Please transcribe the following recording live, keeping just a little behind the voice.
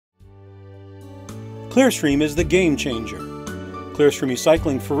ClearStream is the game changer. ClearStream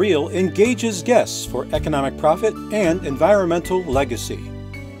Recycling for Real engages guests for economic profit and environmental legacy.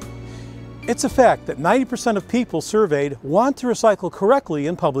 It's a fact that 90% of people surveyed want to recycle correctly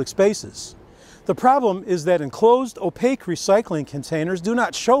in public spaces. The problem is that enclosed, opaque recycling containers do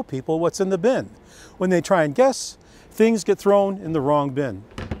not show people what's in the bin. When they try and guess, things get thrown in the wrong bin.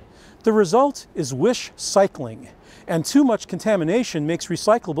 The result is wish cycling, and too much contamination makes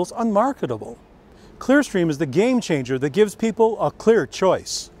recyclables unmarketable. ClearStream is the game changer that gives people a clear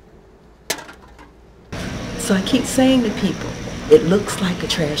choice. So I keep saying to people, it looks like a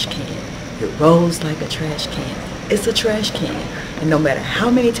trash can. It rolls like a trash can. It's a trash can. And no matter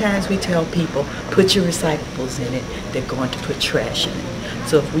how many times we tell people, put your recyclables in it, they're going to put trash in it.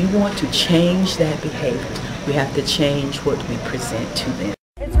 So if we want to change that behavior, we have to change what we present to them.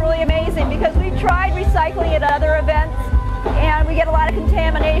 It's really amazing because we've tried recycling at other events and we get a lot of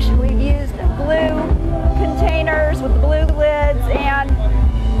contamination. We've used blue containers with the blue lids and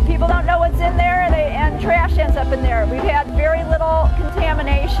people don't know what's in there and trash ends up in there. We've had very little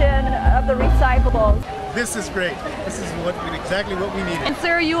contamination of the recyclables. This is great. This is exactly what we needed. And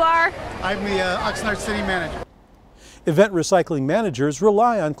sir, you are? I'm the Oxnard City Manager. Event recycling managers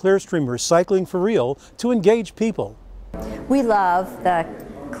rely on ClearStream Recycling for Real to engage people. We love the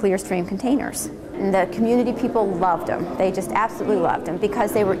ClearStream containers. And the community people loved them. They just absolutely loved them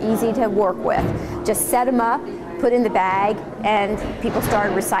because they were easy to work with. Just set them up, put in the bag, and people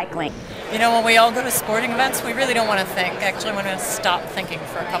started recycling. You know, when we all go to sporting events, we really don't want to think. Actually, we want to stop thinking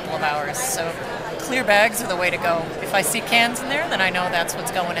for a couple of hours. So clear bags are the way to go. If I see cans in there, then I know that's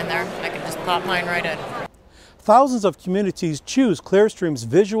what's going in there. I can just pop mine right in. Thousands of communities choose ClearStream's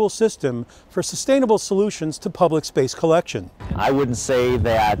visual system for sustainable solutions to public space collection. I wouldn't say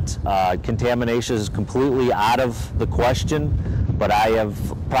that contamination is completely out of the question, but I have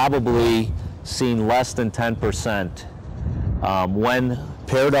probably seen less than 10% when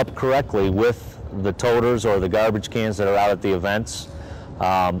paired up correctly with the toters or the garbage cans that are out at the events.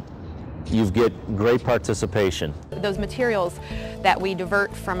 You get great participation. Those materials that we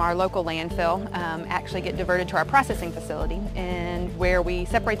divert from our local landfill actually get diverted to our processing facility, and where we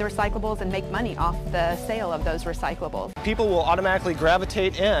separate the recyclables and make money off the sale of those recyclables. People will automatically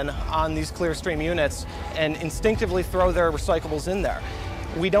gravitate in on these ClearStream units and instinctively throw their recyclables in there.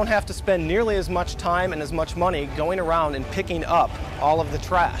 We don't have to spend nearly as much time and as much money going around and picking up all of the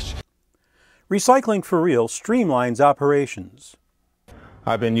trash. Recycling for Real streamlines operations.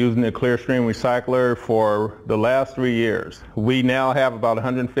 I've been using the ClearStream recycler for the last 3 years. We now have about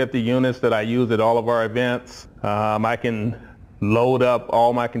 150 units that I use at all of our events. I can load up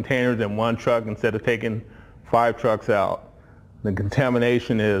all my containers in one truck instead of taking 5 trucks out. The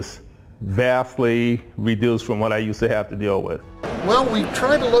contamination is vastly reduced from what I used to have to deal with. Well, we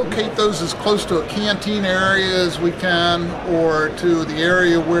try to locate those as close to a canteen area as we can, or to the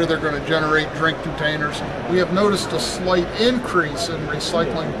area where they're going to generate drink containers. We have noticed a slight increase in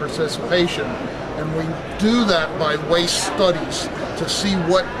recycling participation, and we do that by waste studies to see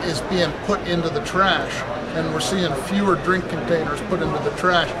what is being put into the trash, and we're seeing fewer drink containers put into the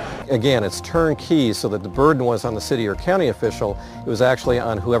trash. Again, it's turnkey, so that the burden was on the city or county official. It was actually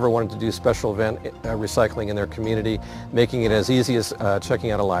on whoever wanted to do special event recycling in their community, making it as easy as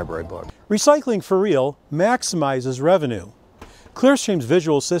checking out a library book. Recycling for Real maximizes revenue. ClearStream's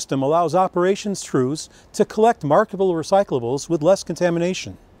visual system allows operations crews to collect marketable recyclables with less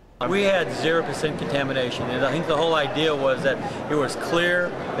contamination. We had 0% contamination, and I think the whole idea was that it was clear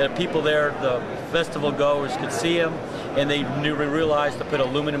that people there, the festival goers, could see them, and they realized to put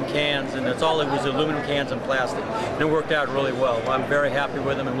aluminum cans, and that's all it was, aluminum cans and plastic. And it worked out really well. I'm very happy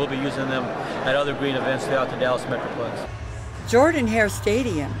with them, and we'll be using them at other green events throughout the Dallas Metroplex. Jordan-Hare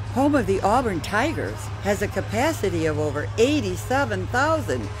Stadium, home of the Auburn Tigers, has a capacity of over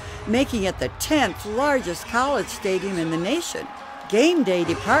 87,000, making it the 10th largest college stadium in the nation. Game day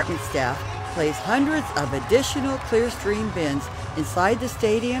department staff place hundreds of additional ClearStream bins inside the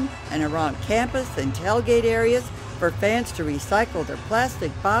stadium and around campus and tailgate areas for fans to recycle their plastic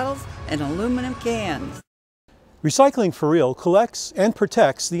bottles and aluminum cans. Recycling for Real collects and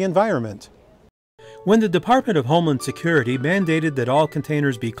protects the environment. When the Department of Homeland Security mandated that all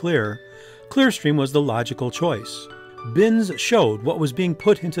containers be clear, ClearStream was the logical choice. Bins showed what was being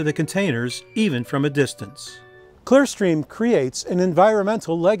put into the containers even from a distance. ClearStream creates an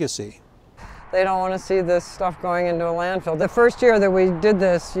environmental legacy. They don't want to see this stuff going into a landfill. The first year that we did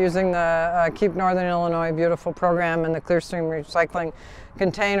this using the Keep Northern Illinois Beautiful program and the ClearStream recycling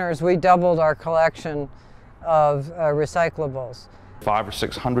containers, we doubled our collection of recyclables. 500 or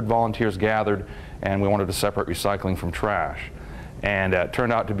 600 volunteers gathered, and we wanted to separate recycling from trash. And it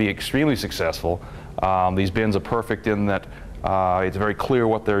turned out to be extremely successful. These bins are perfect in that it's very clear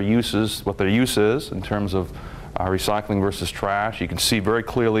what their use is in terms of recycling versus trash. You can see very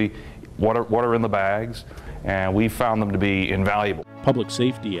clearly what are in the bags, and we found them to be invaluable. Public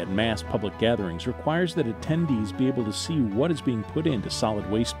safety at mass public gatherings requires that attendees be able to see what is being put into solid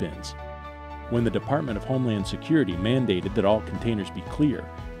waste bins. When the Department of Homeland Security mandated that all containers be clear,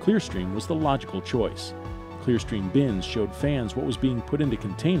 ClearStream was the logical choice. ClearStream bins showed fans what was being put into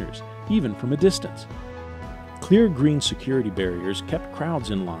containers, even from a distance. Clear green security barriers kept crowds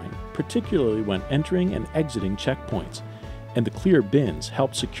in line, particularly when entering and exiting checkpoints, and the clear bins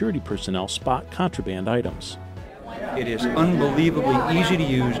helped security personnel spot contraband items. It is unbelievably easy to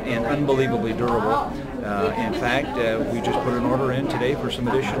use and unbelievably durable. In fact, we just put an order in today for some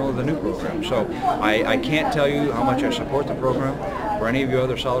additional of the new program. So I can't tell you how much I support the program. For any of you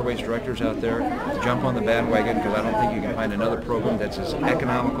other solid waste directors out there, jump on the bandwagon, because I don't think you can find another program that's as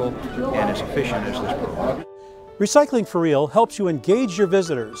economical and as efficient as this program. Recycling for Real helps you engage your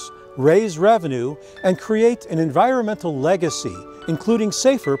visitors, raise revenue, and create an environmental legacy, including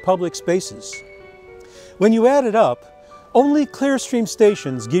safer public spaces. When you add it up, only ClearStream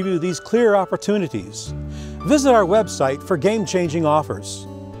stations give you these clear opportunities. Visit our website for game-changing offers.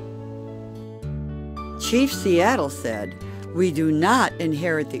 Chief Seattle said, "We do not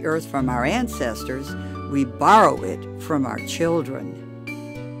inherit the earth from our ancestors, we borrow it from our children."